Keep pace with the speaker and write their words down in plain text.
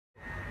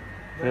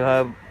You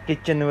have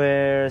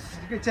kitchenwares.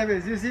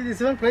 Kitchenwares. You see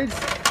this one plates?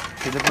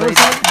 See the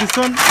plates? This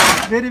one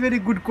very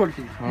good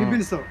quality.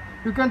 Even so,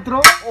 you can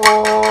throw.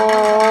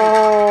 Oh,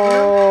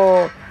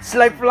 it's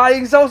like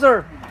flying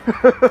saucer.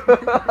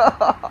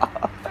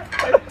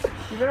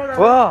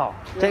 Wow,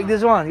 check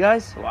this one,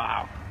 guys.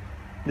 Wow,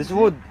 this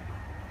wood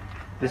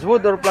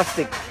or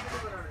plastic?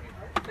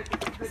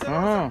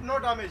 No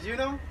damage, you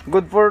know.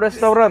 Good for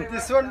restaurant.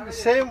 This one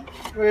same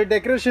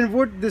decoration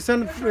wood. This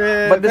one.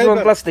 But this fiber.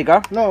 one plastic,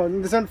 huh? No,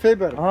 this one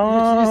fiber.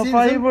 Oh, you see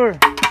fiber.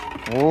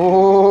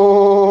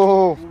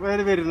 Oh,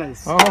 very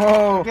nice.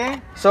 Oh,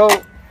 okay. So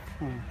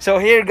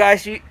here,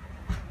 guys, you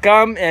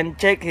come and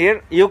check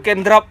here. You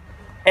can drop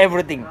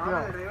everything.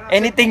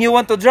 Anything you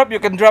want to drop, you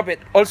can drop it.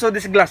 Also,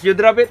 this glass, you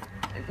drop it,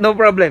 no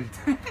problem.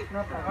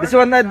 This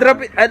one, I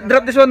drop it. I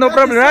drop this one, no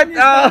problem, right?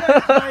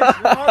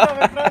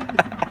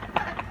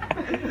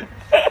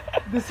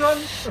 This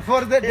one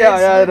for the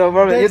yeah, no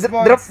problem. You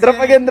drop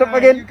again.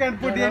 You can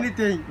put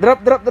anything. Drop.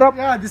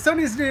 Yeah, this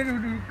one is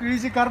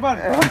easy carbon.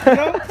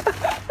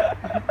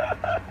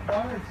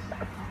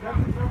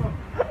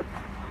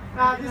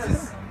 This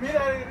is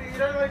Mina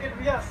Iran market.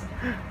 Yes.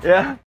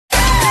 Yeah.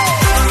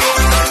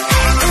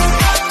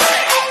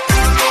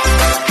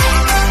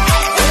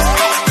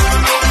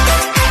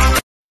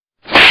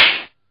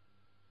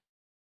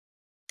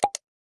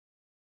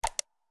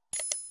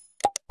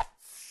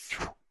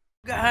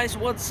 Guys,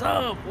 what's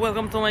up?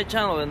 Welcome to my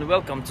channel and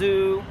welcome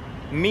to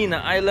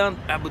Mina Island,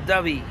 Abu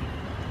Dhabi.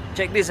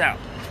 Check this out.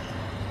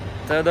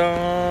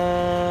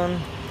 Ta-da!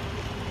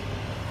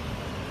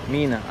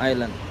 Mina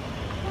Island.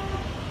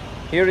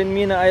 Here in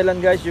Mina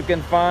Island, guys, you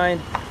can find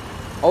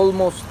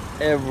almost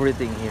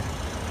everything here.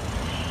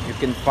 You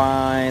can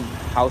find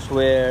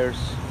housewares.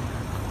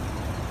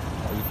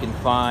 You can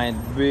find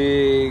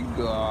big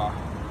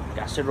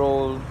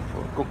casserole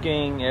for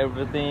cooking,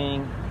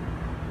 everything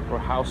for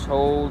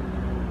household.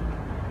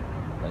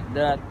 Like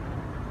that,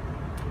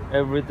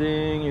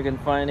 everything you can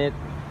find it.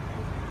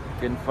 You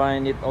can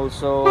find it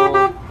also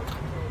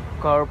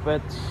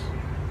carpets.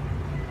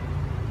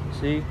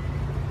 See,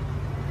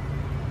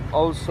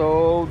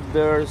 also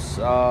there's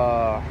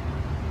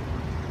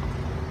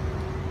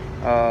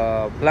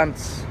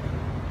plants.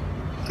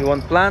 If you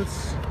want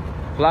plants,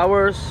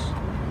 flowers,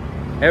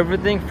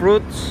 everything,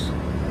 fruits,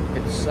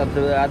 it's at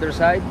the other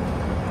side.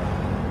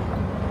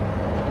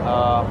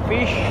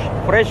 Fish,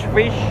 fresh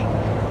fish,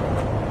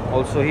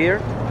 also here.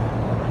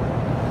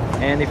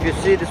 And if you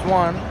see this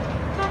one,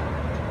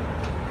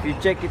 if you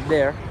check it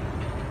there,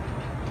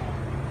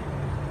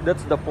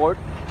 that's the port.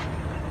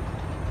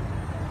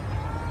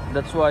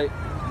 That's why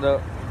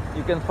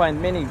you can find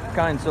many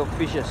kinds of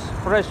fishes,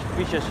 fresh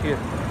fishes here.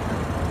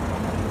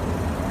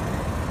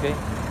 Okay,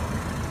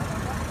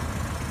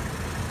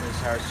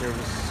 there's our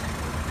service.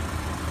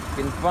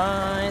 You can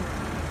find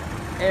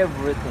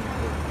everything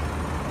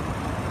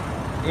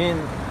in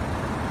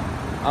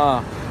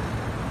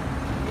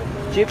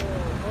cheap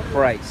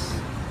price.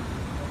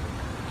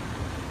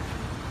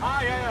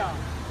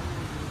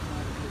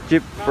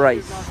 Cheap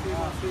price.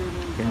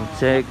 You can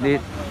check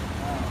it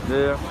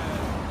there.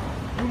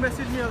 You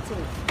message me also.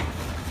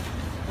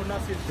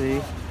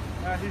 See,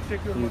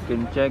 you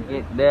can check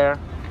it there.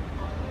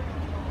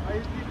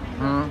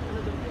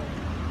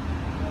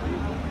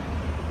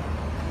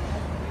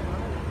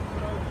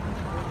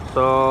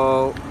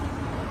 So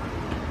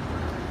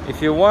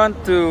if you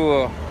want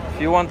to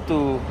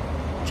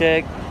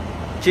check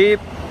cheap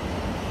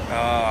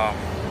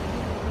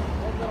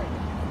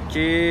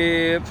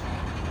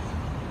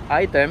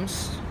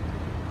items,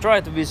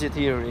 try to visit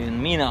here in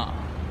Mina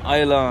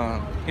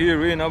Island,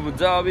 here in Abu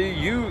Dhabi,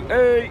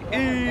 UAE.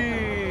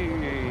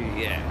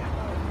 Yeah,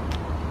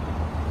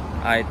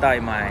 I tie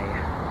my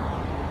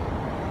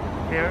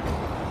hair.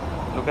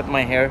 Look at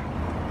my hair.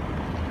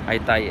 I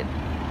tie it.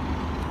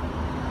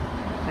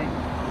 See?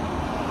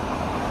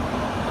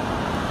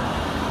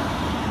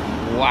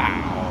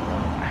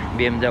 Wow,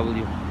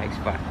 BMW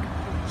X5.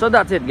 So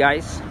that's it,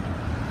 guys.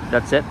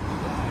 That's it.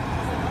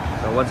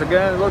 So once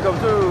again, welcome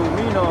to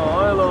Mina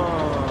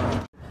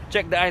Island.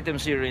 Check the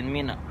items here in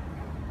Mina.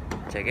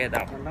 Check it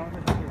out.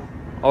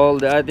 All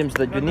the items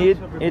that you need,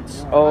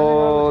 it's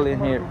all in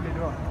here.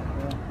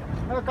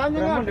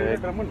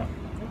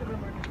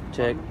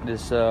 Check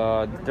this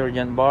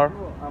detergent bar.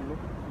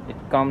 It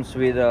comes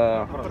with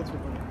a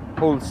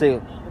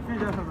wholesale.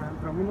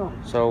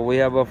 So we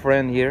have a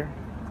friend here.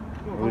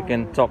 We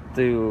can talk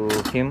to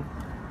him.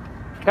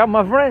 Come,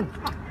 my friend.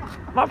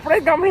 My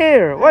friend, come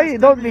here. Why?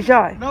 Don't be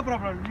shy. No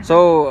problem.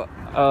 So,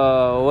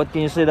 what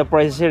can you say the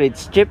price here?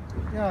 It's cheap?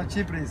 Yeah,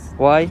 cheap price.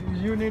 Why?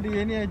 You need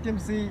any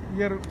items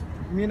here,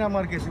 Mina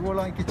market.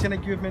 All kitchen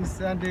equipments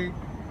and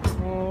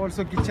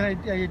also kitchen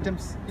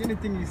items.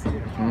 Anything is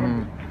here.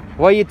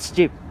 Why it's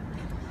cheap?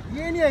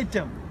 Any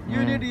item.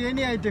 You need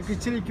any item,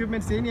 kitchen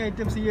equipments, any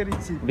items here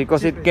is cheap.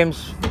 Because cheap it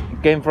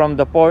came from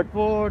the port.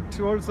 Port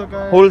also.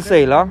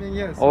 Wholesale, huh?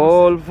 Yes.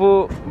 All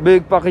full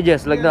big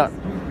packages like yes,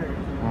 that.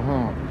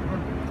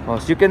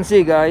 As you can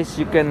see, guys,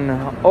 you can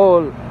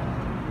all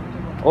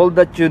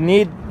that you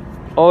need,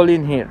 all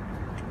in here.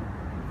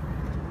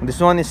 This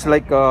one is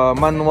like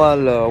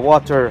manual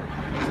water.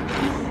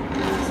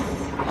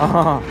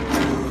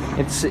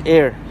 It's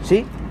air.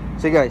 See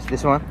guys,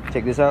 this one,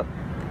 check this out.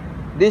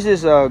 This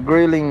is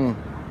grilling.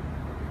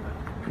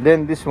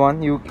 Then this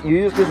one, you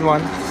use this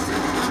one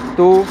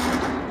to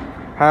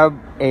have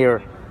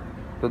air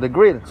to the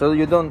grill, so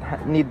you don't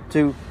need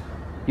to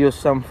use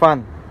some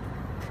fan,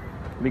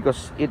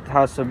 because it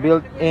has a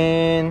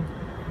built-in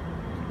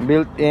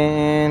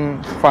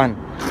fan,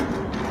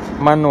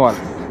 manual.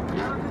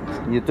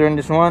 You turn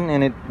this one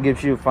and it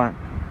gives you fan,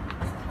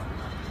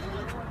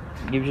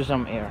 gives you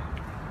some air.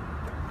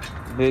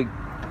 Big.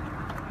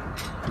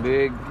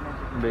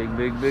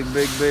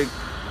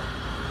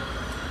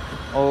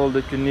 All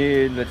that you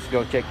need. Let's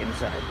go check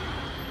inside.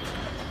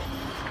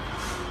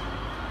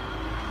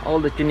 All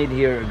that you need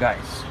here,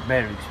 guys,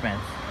 very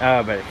expensive,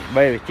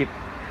 very cheap.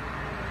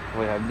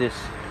 We have this,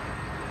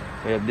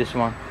 we have this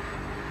one,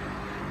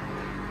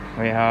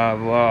 we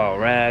have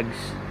rags,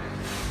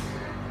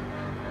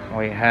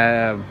 we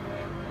have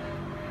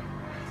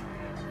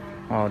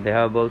they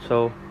have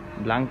also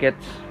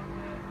blankets,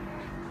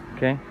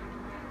 okay,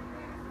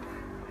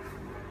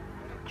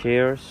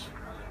 chairs.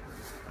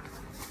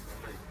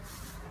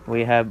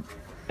 We have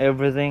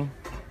everything.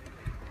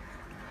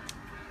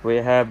 We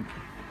have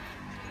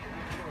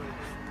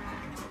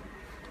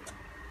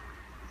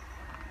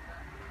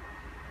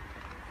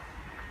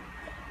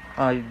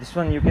this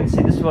one, you can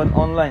see this one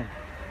online.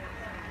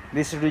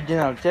 This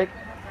original, check.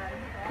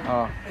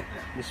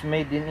 This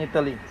made in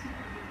Italy.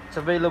 It's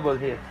available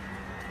here.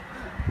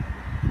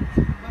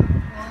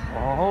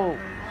 Oh,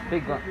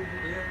 big one.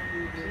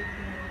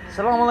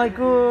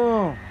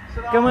 Assalamualaikum.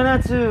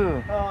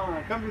 Kamanatsu.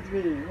 Come with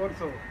me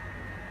also.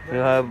 You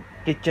have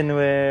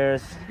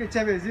kitchenwares.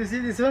 Kitchenwares. You see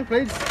this one,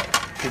 plates?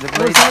 See the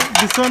plates? Also,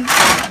 this one,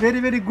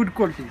 very good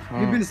quality.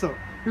 Even so,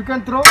 you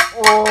can throw.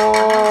 Oh,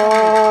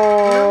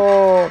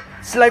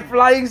 it's like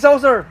flying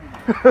saucer.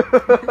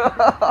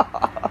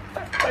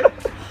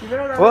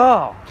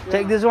 Wow,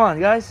 check this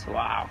one, guys.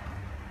 Wow,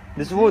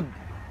 this wood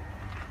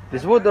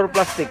or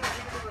plastic?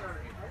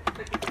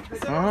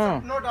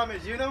 No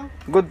damage, you know.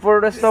 Good for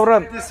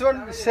restaurant. This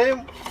one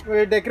same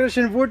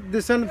decoration wood.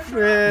 This one.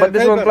 But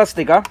this fiber. one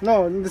plastic, huh?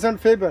 No, this one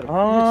fiber.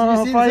 Oh,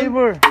 you see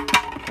fiber.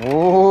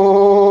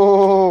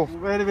 Oh,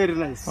 very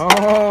nice.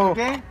 oh.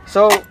 Okay.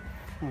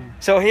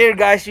 So here,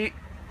 guys, you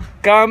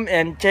come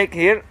and check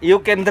here. You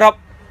can drop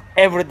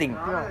everything.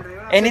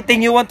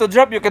 Anything you want to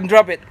drop, you can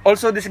drop it.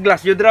 Also, this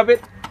glass, you drop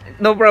it,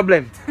 no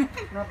problem.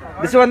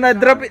 This one, I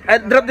drop it. I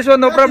drop this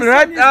one, no problem,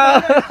 right?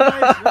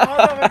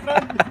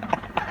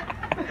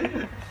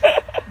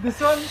 This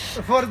one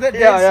for the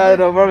yeah,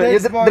 no problem. You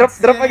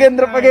drop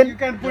again. You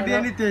can put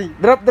anything.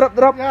 Drop.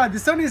 Yeah,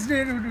 this one is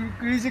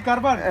easy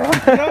carbon.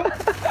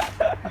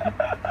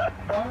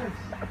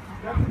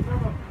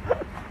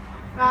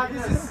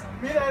 This is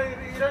Mina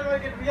Iran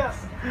market Riyas.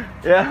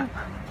 Yeah.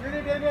 You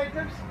need any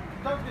items?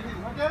 Talk to him,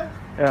 okay?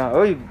 Yeah.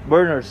 Oh,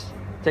 burners.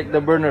 Check the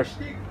burners.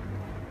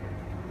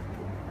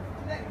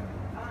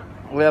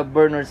 We have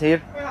burners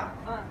here.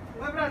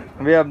 My friend.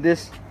 We have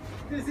this.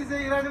 This is the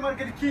Irani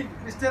market king,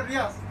 Mr.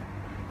 Riyas.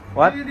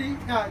 What?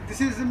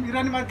 This is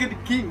Irani market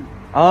king.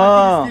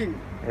 King.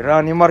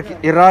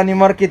 Irani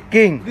market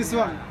king. This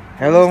one.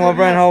 Hello, Mr. my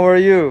friend. Riyas. How are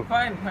you?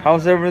 Fine.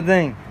 How's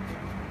everything?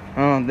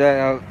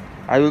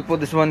 I will put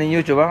this one in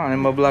YouTube.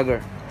 I'm a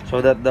blogger,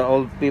 so that the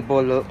old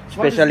people,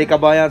 especially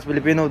Kabayans,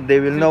 Filipino, they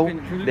will know.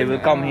 They will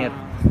come here.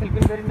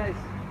 Philippine, very nice.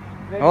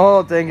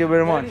 Oh, thank you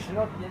very much.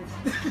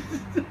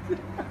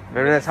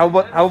 Very nice. How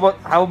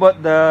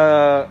about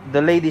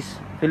the ladies,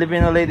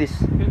 Filipino ladies?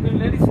 Philippine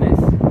ladies, nice.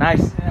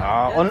 Nice.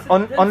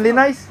 Only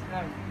nice.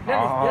 Ladies,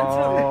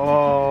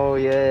 Oh,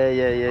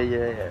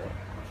 yeah.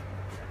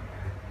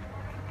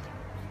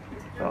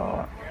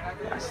 So,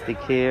 plastic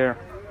here.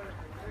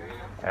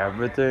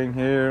 Everything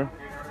here.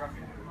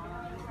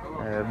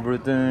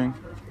 Everything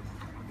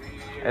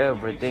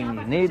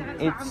you need,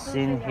 it's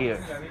in here.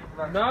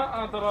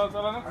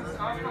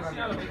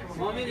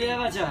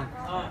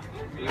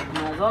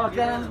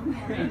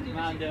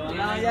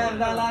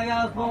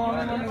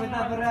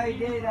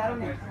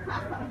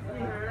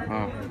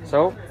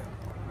 So,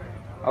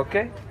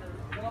 okay.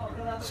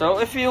 So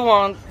if you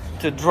want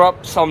to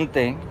drop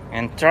something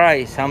and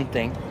try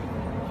something,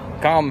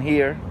 come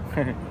here.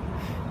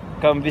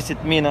 Come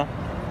visit Mina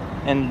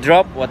and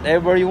drop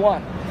whatever you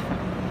want.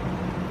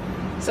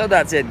 So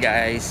that's it,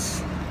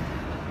 guys.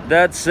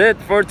 That's it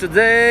for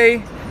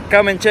today.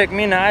 Come and check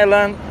Mina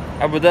Island,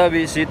 Abu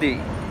Dhabi City,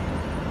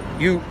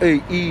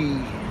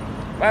 UAE.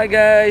 Bye,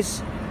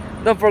 guys.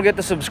 Don't forget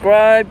to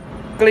subscribe,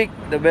 click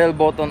the bell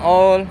button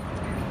all,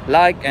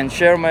 like and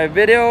share my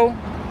video,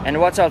 and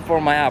watch out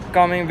for my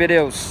upcoming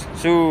videos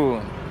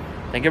soon.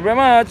 Thank you very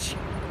much.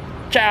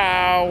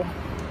 Ciao.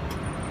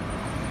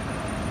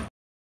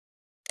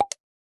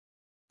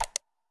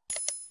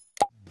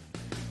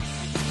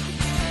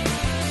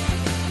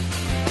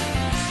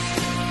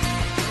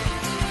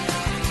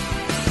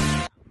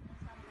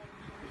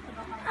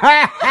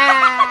 Ha!